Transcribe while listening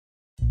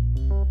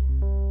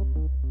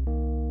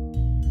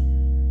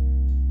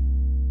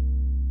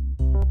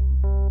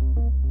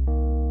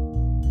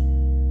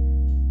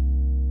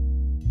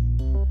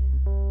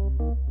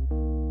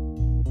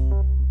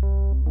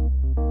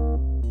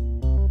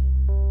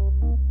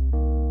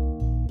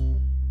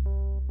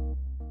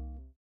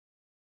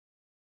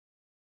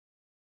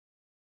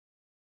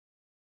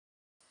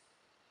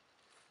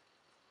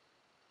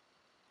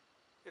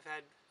I've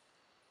had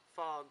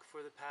fog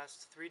for the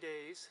past 3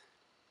 days,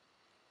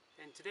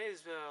 and today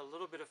is a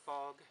little bit of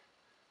fog,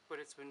 but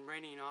it's been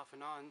raining off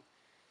and on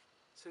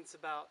since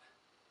about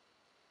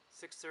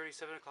 6:30,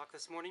 7 o'clock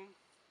this morning.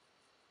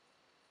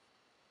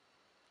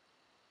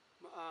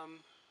 I'm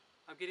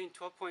getting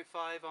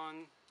 12.5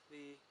 on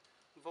the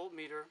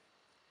voltmeter.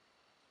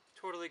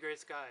 Totally gray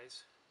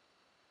skies.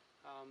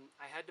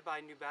 I had to buy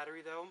a new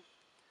battery though.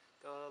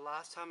 The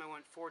last time I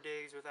went 4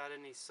 days without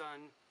any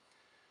sun,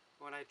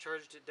 when I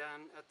charged it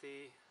down at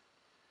the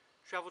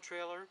travel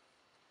trailer,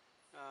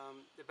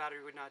 the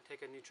battery would not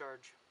take a new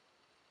charge.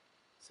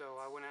 So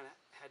I went and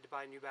had to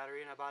buy a new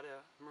battery, and I bought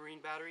a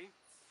marine battery.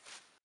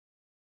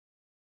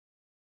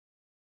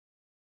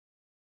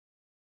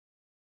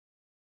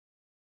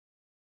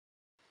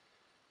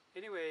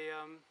 Anyway,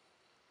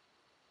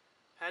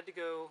 had to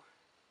go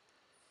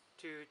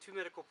to 2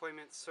 medical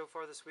appointments so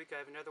far this week. I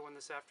have another one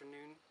this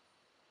afternoon.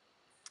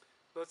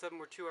 Both of them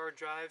were 2-hour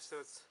drives, so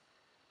it's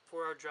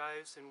 4-hour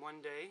drives in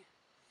one day,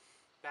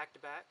 back to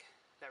back.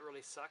 That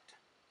really sucked.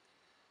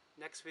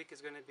 Next week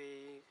is going to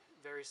be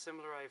very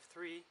similar. I have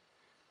 3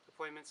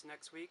 appointments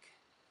next week,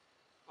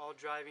 all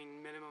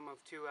driving minimum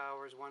of 2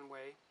 hours one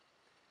way,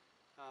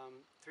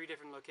 3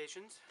 different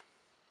locations.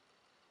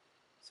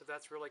 So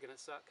that's really going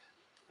to suck.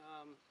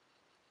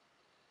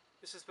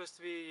 This is supposed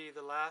to be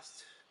the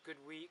last good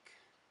week,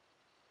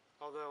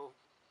 although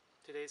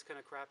today's kind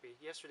of crappy.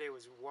 Yesterday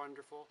was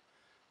wonderful.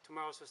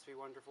 Tomorrow's supposed to be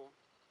wonderful.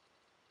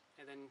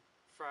 And then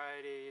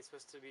Friday is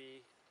supposed to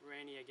be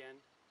rainy again.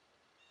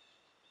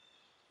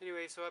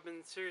 Anyway, so I've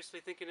been seriously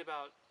thinking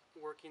about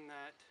working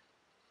that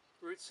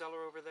root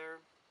cellar over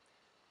there,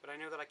 but I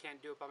know that I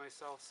can't do it by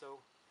myself,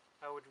 so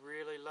I would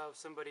really love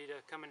somebody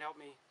to come and help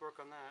me work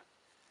on that.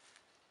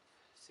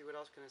 Let's see, what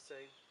else can I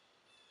say?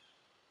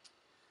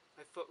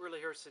 My foot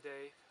really hurts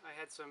today. I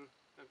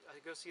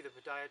go see the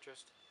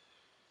podiatrist,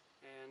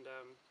 and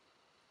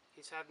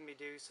he's having me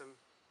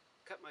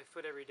cut my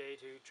foot every day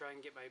to try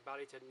and get my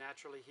body to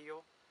naturally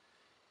heal.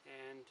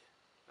 And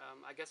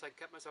I guess I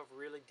cut myself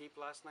really deep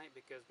last night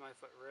because my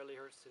foot really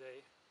hurts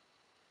today.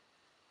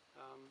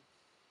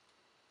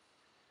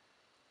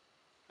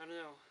 I don't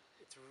know.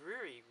 It's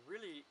really,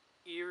 really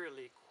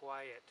eerily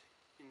quiet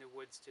in the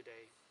woods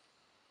today.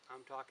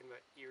 I'm talking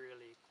about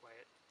eerily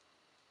quiet.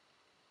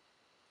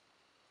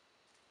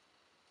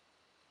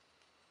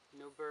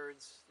 No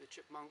birds. The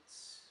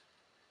chipmunks.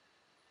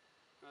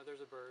 Oh,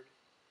 there's a bird.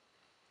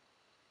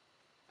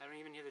 I don't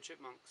even hear the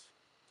chipmunks.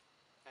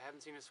 I haven't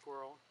seen a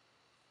squirrel.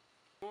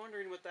 I'm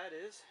wondering what that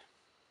is.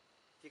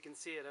 If you can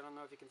see it, I don't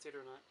know if you can see it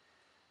or not.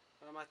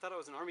 I thought it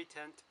was an army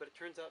tent, but it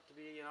turns out to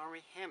be an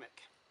army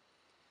hammock.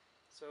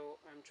 So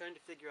I'm trying to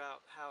figure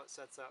out how it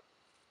sets up.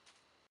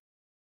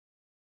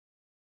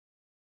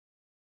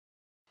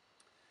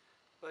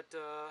 But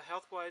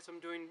health-wise, I'm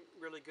doing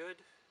really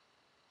good.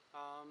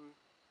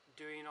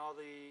 Doing all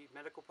the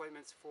medical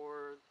appointments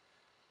for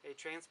a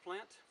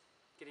transplant,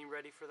 getting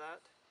ready for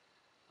that.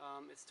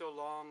 It's still a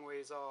long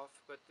ways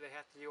off, but they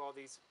have to do all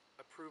these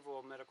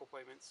approval medical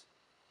appointments.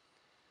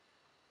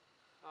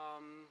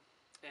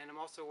 And I'm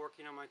also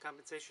working on my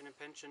compensation and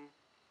pension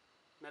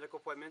medical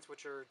appointments,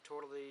 which are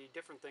totally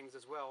different things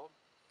as well,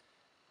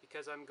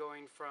 because I'm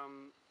going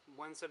from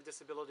one set of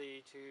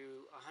disability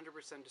to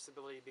 100%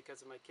 disability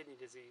because of my kidney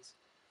disease.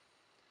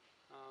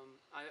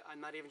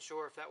 I'm not even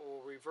sure if that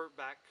will revert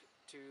back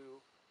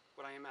to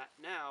what I am at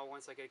now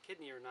once I get a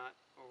kidney or not,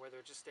 or whether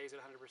it just stays at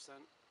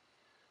 100%.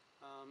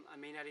 I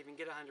may not even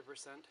get 100%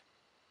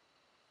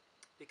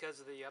 because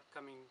of the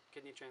upcoming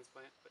kidney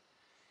transplant, but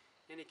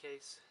in any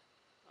case,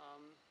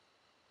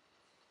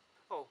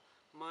 oh,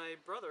 my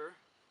brother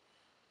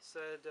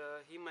said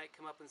he might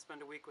come up and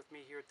spend a week with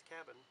me here at the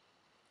cabin.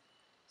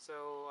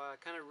 So I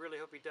kind of really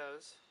hope he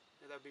does.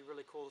 That would be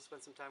really cool to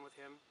spend some time with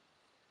him.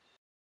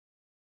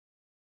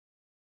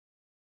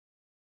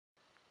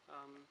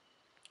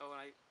 Oh, and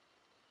I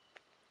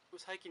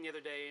was hiking the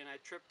other day and I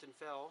tripped and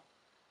fell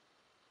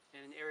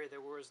in an area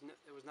there was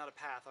not a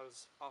path. I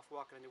was off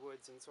walking in the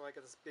woods, and so I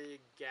got this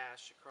big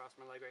gash across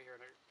my leg right here,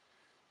 and it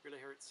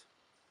really hurts.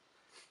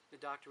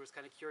 The doctor was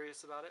kind of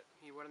curious about it.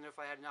 He wanted to know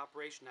if I had an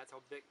operation. That's how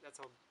big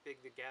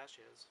the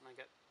gash is, and I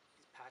got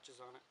these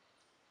patches on it.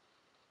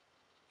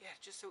 Yeah,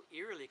 it's just so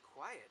eerily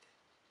quiet.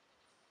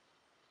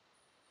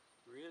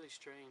 Really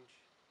strange.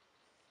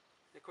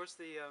 And of course,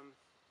 the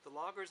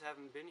loggers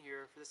haven't been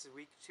here for this is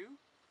week 2.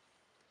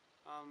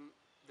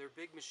 Their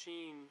big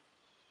machine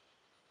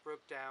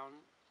broke down,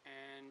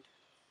 and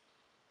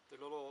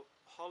their little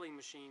hauling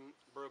machine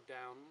broke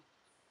down.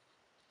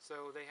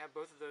 So they have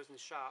both of those in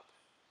the shop.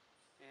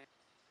 And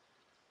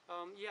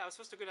yeah, I was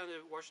supposed to go down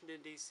to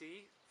Washington,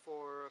 D.C.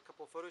 for a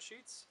couple of photo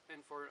shoots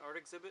and for an art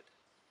exhibit,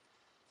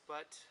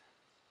 but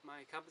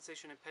my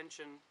compensation and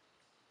pension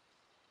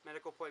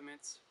medical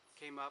appointments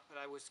came up, and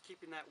I was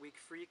keeping that week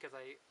free because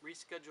I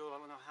rescheduled I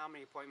don't know how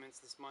many appointments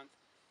this month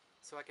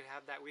so I could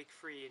have that week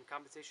free. In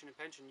compensation and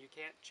pension, you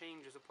can't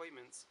change those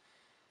appointments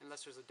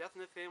unless there's a death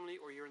in the family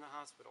or you're in the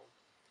hospital.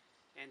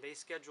 And they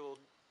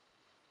scheduled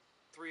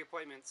 3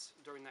 appointments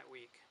during that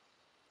week.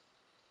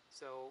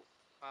 So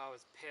I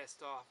was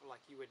pissed off like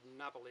you would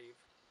not believe.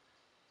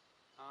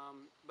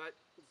 But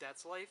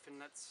that's life, and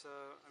that's,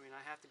 I mean,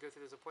 I have to go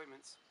through those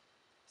appointments.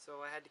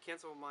 So I had to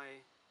cancel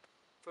my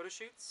photo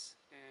shoots,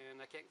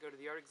 and I can't go to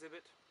the art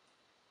exhibit.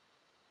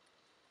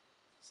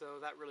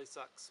 So that really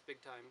sucks, big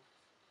time.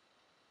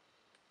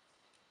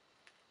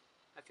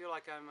 I feel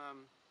like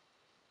I'm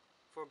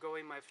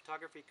foregoing my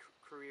photography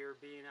career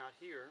being out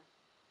here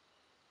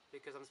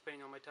because I'm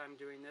spending all my time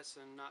doing this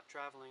and not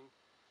traveling.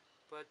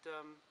 But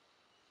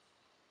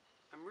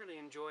I'm really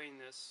enjoying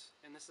this,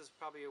 and this is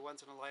probably a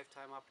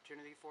once-in-a-lifetime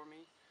opportunity for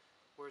me,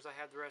 whereas I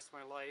have the rest of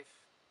my life,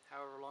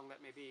 however long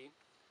that may be,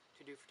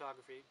 to do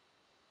photography.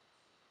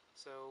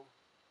 So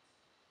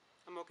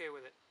I'm okay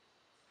with it.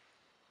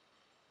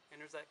 And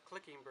there's that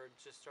clicking bird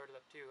just started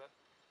up too.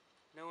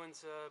 No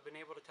one's been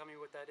able to tell me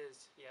what that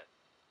is yet.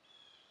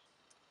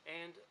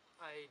 And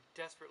I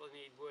desperately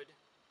need wood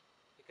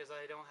because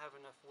I don't have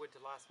enough wood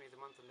to last me the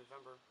month of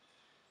November.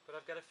 But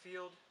I've got a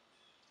field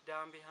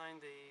down behind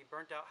the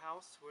burnt out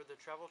house where the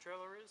travel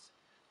trailer is.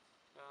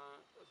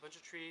 A bunch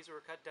of trees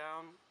were cut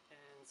down,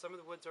 and some of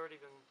the wood's already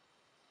been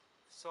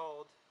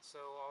sawed, so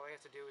all I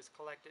have to do is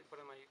collect it, put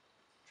it in my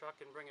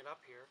truck and bring it up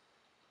here,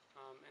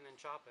 and then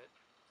chop it.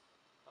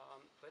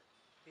 But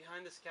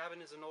behind this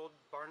cabin is an old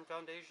barn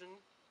foundation,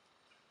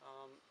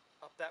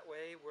 up that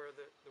way where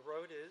the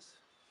road is,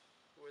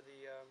 where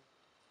the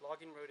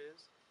logging road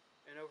is,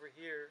 and over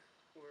here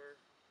where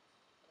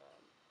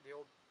the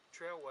old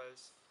trail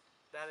was,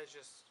 that is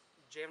just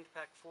jammed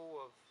packed full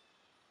of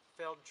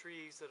felled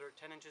trees that are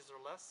 10 inches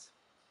or less,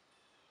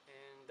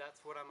 and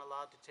that's what I'm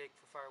allowed to take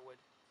for firewood.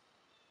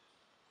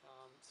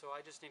 So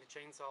I just need a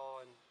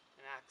chainsaw and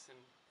an axe and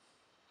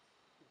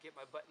get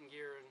my butt in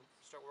gear and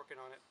start working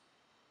on it.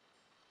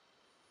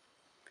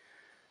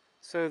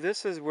 So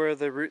this is where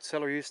the root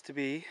cellar used to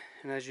be,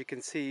 and as you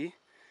can see,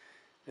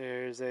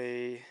 there's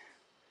a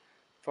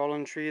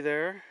fallen tree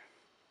there,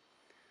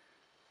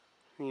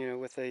 you know,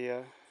 with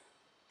a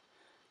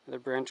another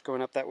branch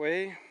going up that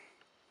way.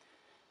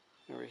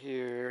 Over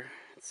here,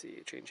 let's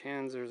see, change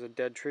hands, there's a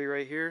dead tree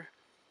right here,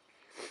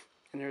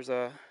 and there's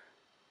a,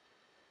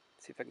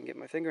 let's see if I can get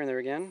my finger in there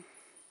again.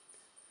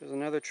 There's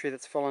another tree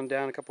that's fallen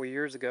down a couple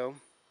years ago,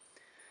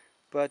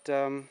 but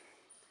the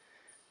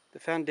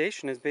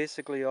foundation is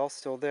basically all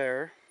still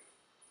there.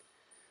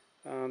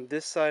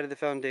 This side of the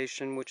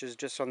foundation, which is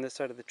just on this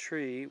side of the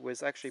tree,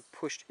 was actually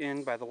pushed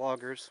in by the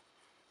loggers.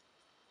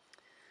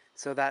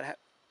 So that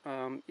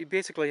you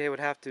basically would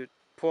have to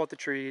pull out the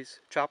trees,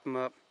 chop them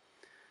up,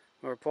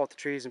 or pull out the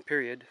trees and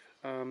period.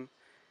 And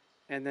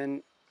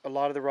then a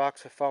lot of the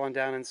rocks have fallen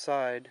down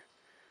inside.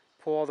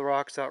 Pull all the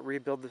rocks out,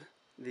 rebuild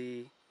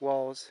the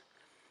walls,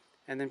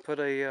 and then put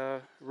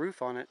a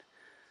roof on it.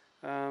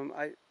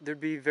 There'd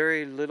be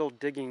very little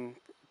digging,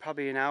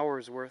 probably an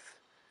hour's worth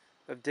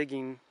of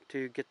digging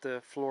to get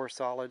the floor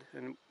solid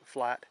and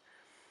flat.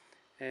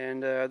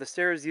 And the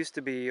stairs used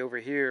to be over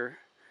here,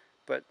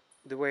 but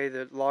the way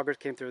the loggers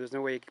came through, there's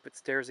no way you could put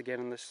stairs again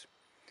on this.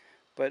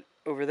 But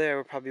over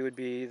there probably would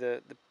be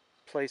the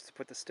place to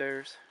put the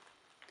stairs.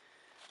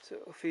 So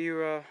if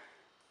you're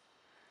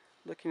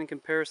looking in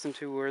comparison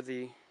to where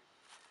the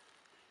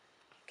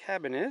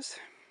cabin is,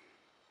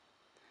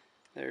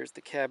 there's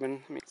the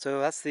cabin. So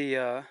that's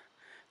the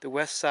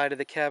west side of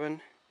the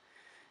cabin.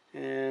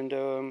 And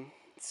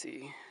let's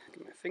see,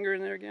 get my finger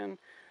in there again.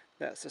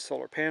 That's the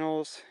solar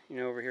panels. You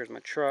know, over here's my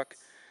truck.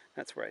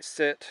 That's where I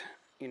sit.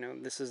 You know,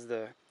 this is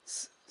the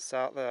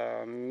south,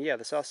 the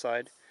south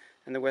side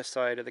and the west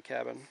side of the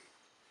cabin.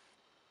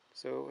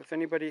 So if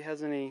anybody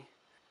has any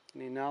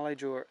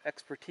knowledge or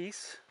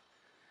expertise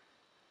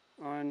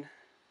on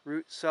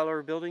root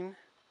cellar building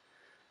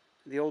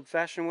the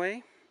old-fashioned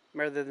way,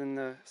 rather than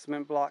the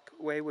cement block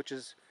way, which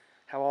is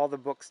how all the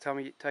books tell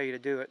you to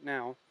do it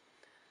now,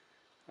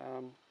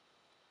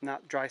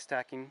 not dry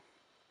stacking,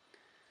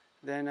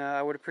 then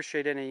I would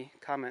appreciate any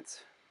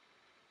comments.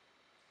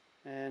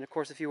 And of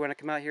course, if you want to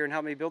come out here and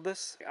help me build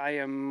this, I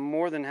am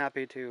more than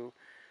happy to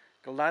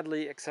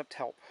gladly accept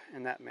help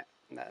in that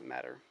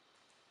matter.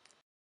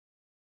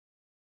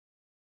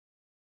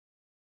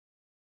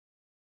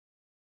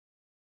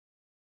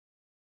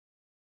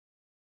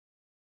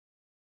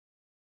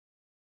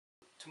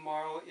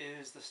 Tomorrow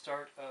is the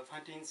start of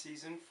hunting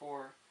season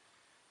for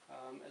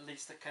at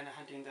least the kind of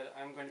hunting that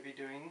I'm going to be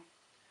doing.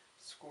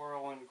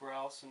 Squirrel and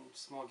grouse and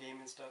small game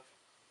and stuff.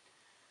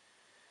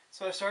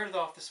 So I started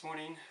off this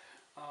morning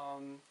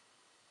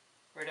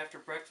right after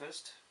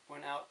breakfast,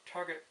 went out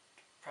target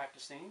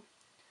practicing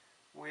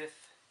with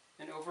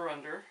an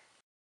over-under.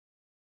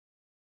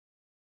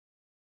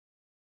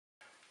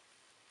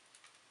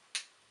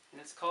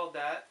 And it's called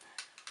that.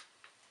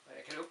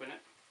 I can open it.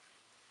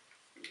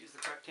 Use the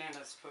correct hand,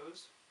 I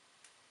suppose.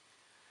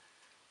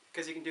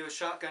 Because you can do a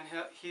shotgun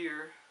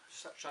here,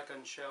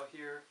 shotgun shell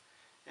here,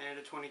 and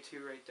a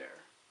 22 right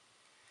there.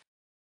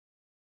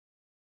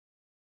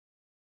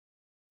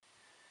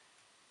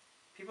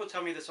 People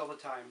tell me this all the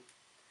time.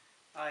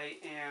 I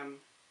am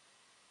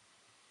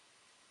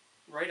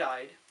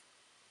right-eyed.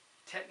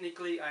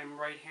 Technically, I'm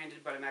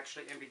right-handed, but I'm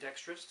actually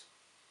ambidextrous.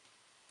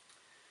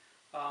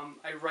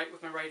 I write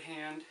with my right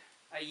hand.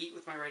 I eat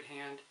with my right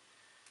hand.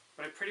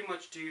 But I pretty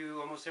much do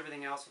almost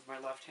everything else with my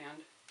left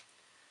hand.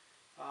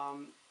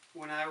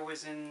 When I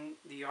was in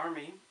the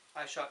Army,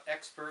 I shot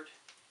expert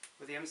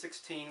with the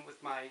M16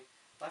 with my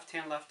left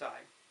hand, left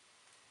eye.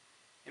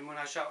 And when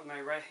I shot with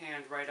my right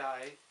hand, right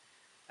eye,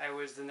 I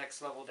was the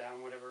next level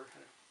down, whatever,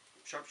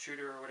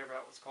 sharpshooter or whatever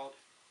that was called.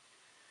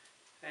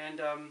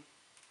 And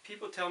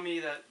people tell me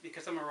that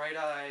because I'm a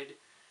right-eyed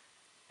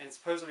and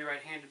supposedly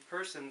right-handed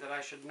person that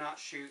I should not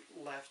shoot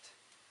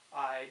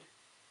left-eyed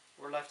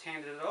or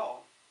left-handed at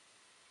all.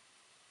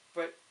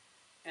 But,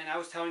 and I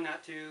was telling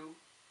that to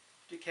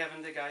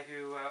Kevin, the guy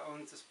who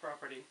owns this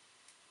property,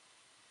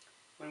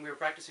 when we were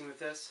practicing with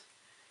this.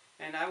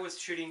 And I was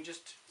shooting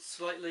just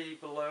slightly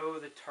below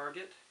the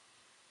target,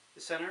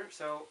 the center,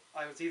 so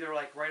I was either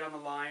like right on the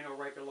line or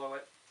right below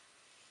it.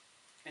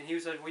 And he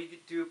was like, well, you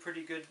could do a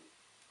pretty good,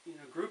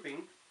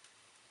 grouping,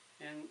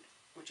 and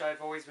which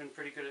I've always been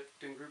pretty good at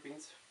doing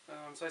groupings.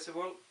 So I said,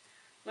 well,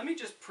 let me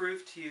just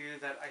prove to you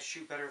that I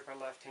shoot better with my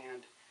left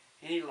hand.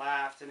 And he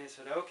laughed, and he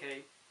said,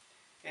 okay.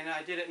 And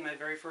I did it, and my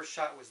very first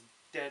shot was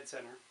dead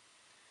center.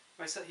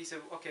 He said,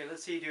 okay,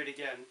 let's see you do it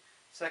again.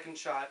 Second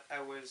shot,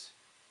 I was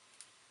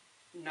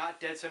not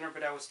dead center,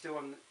 but I was still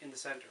in the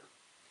center.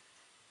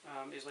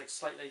 It was like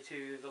slightly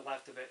to the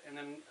left of it. And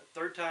then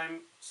third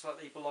time,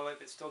 slightly below it,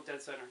 but still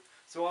dead center.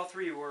 So all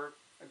three were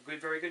a good,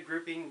 very good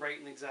grouping, right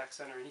in the exact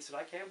center. And he said,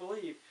 I can't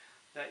believe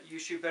that you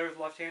shoot better with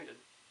left-handed.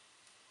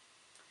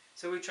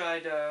 So we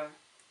tried,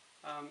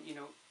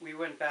 we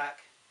went back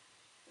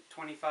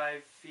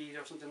 25 feet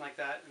or something like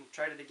that and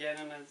tried it again,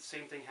 and then the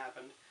same thing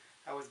happened.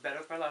 I was better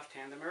with my left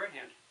hand than my right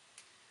hand.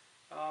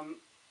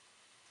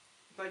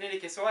 But in any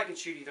case, so I can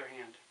shoot either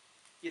hand.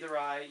 Either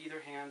eye,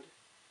 either hand.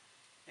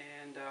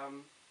 And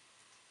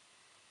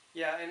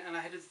yeah, and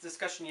I had this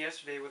discussion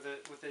yesterday with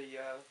a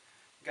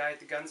guy at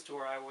the gun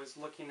store. I was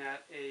looking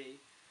at a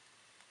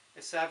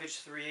Savage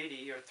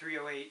 380 or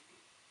 308,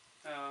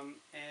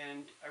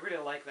 and I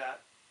really like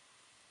that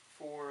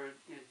for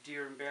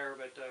deer and bear,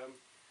 but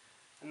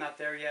I'm not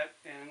there yet.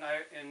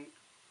 And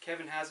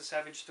Kevin has a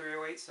Savage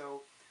 308,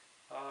 so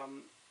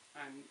I'm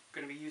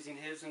going to be using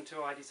his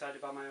until I decide to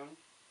buy my own.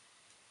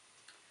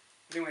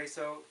 But anyway,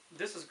 so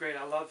this is great.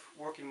 I love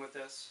working with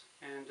this,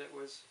 and it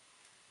was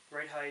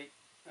right height.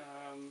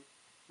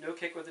 No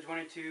kick with the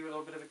 22, a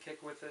little bit of a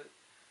kick with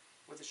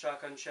the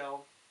shotgun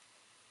shell,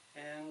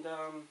 and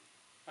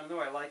I don't know,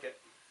 I like it.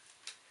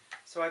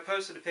 So I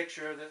posted a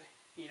picture that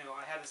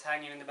I have this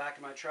hanging in the back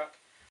of my truck.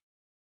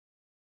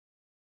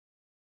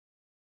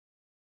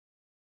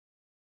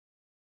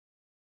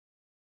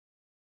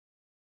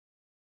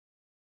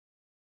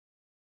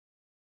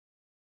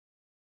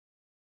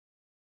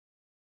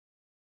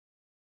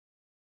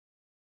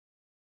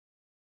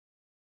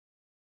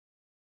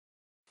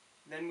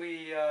 Then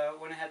we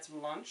went and had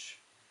some lunch.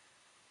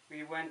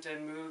 We went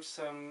and moved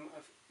some.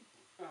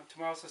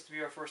 Tomorrow's supposed to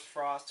be our first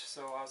frost,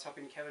 so I was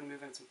helping Kevin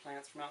move in some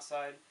plants from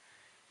outside.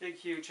 Big,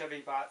 huge,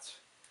 heavy bots.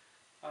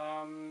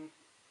 And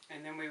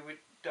then we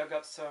dug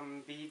up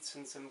some beets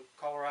and some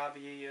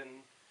kohlrabi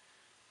and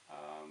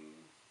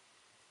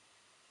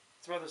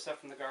some other stuff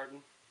from the garden.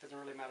 Doesn't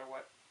really matter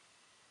what.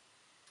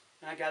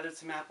 And I gathered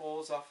some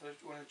apples off of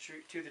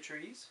two of the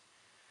trees.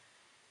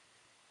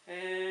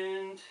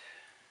 And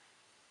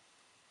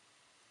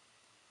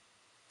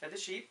fed the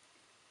sheep.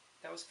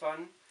 That was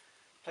fun.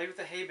 Played with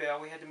the hay bale.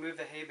 We had to move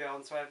the hay bale,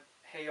 and so I had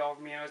hay all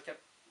over me. I was kept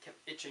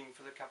itching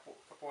for the couple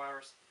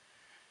hours.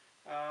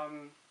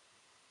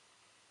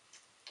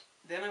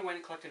 Then I went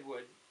and collected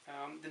wood.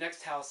 The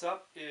next house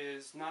up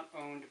is not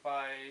owned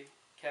by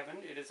Kevin.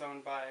 It is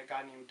owned by a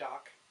guy named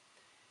Doc,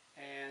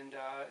 and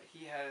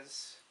he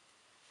has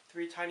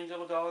 3 tiny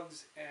little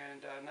dogs,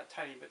 and not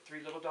tiny, but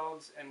 3 little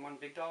dogs and 1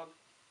 big dog.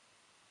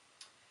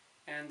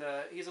 And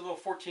he's a little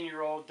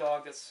 14-year-old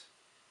dog that's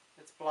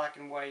black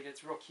and white.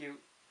 It's real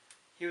cute.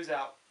 He was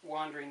out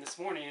wandering this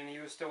morning, and he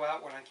was still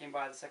out when I came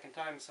by the second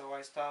time, so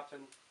I stopped,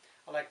 and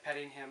I like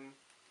petting him.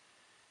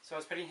 So I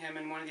was petting him,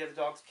 and one of the other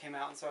dogs came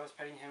out, and so I was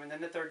petting him, and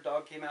then the third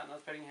dog came out, and I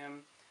was petting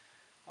him.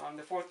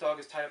 The fourth dog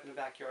is tied up in the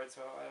backyard,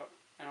 so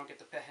I don't get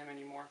to pet him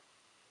anymore.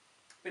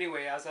 But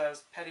anyway, as I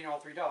was petting all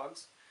 3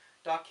 dogs,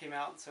 Doc came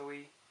out, and so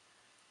we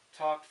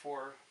talked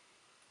for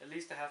at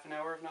least a half an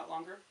hour, if not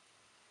longer.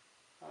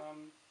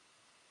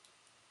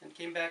 And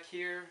came back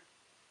here.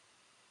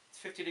 It's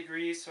 50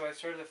 degrees, so I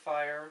started a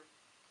fire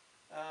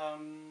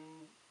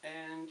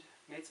and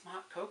made some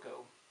hot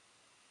cocoa,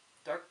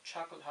 dark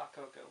chocolate hot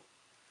cocoa.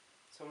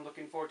 So I'm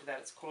looking forward to that.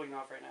 It's cooling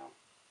off right now.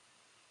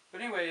 But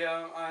anyway,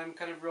 I'm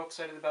kind of real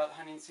excited about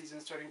hunting season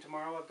starting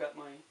tomorrow. I've got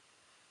my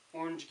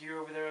orange gear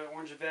over there,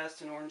 orange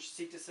vest, an orange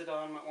seat to sit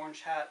on, my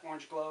orange hat,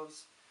 orange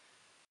gloves.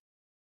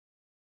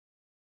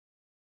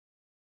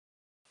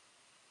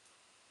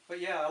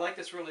 But yeah, I like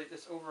this really,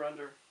 this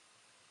over-under.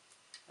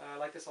 I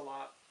like this a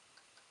lot.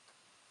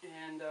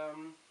 And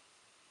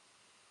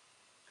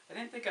I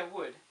didn't think I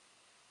would,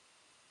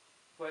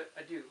 but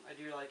I do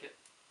like it.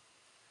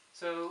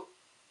 So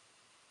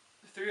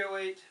the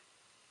 308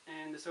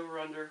 and this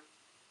over-under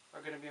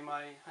are going to be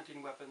my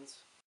hunting weapons.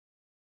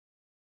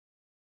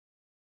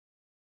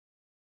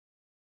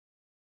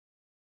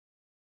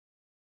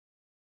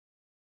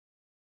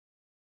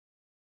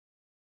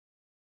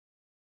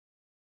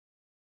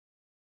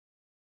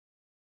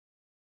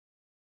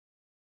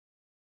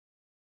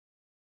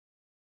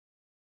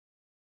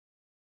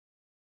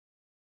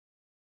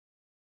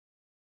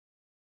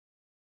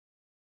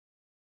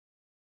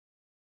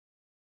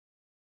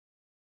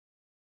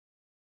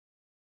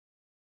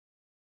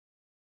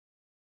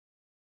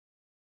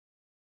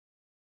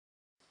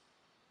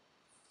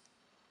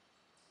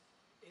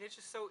 It is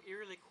just so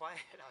eerily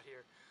quiet out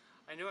here.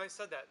 I know I've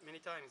said that many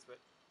times, but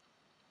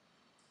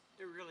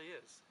it really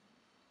is.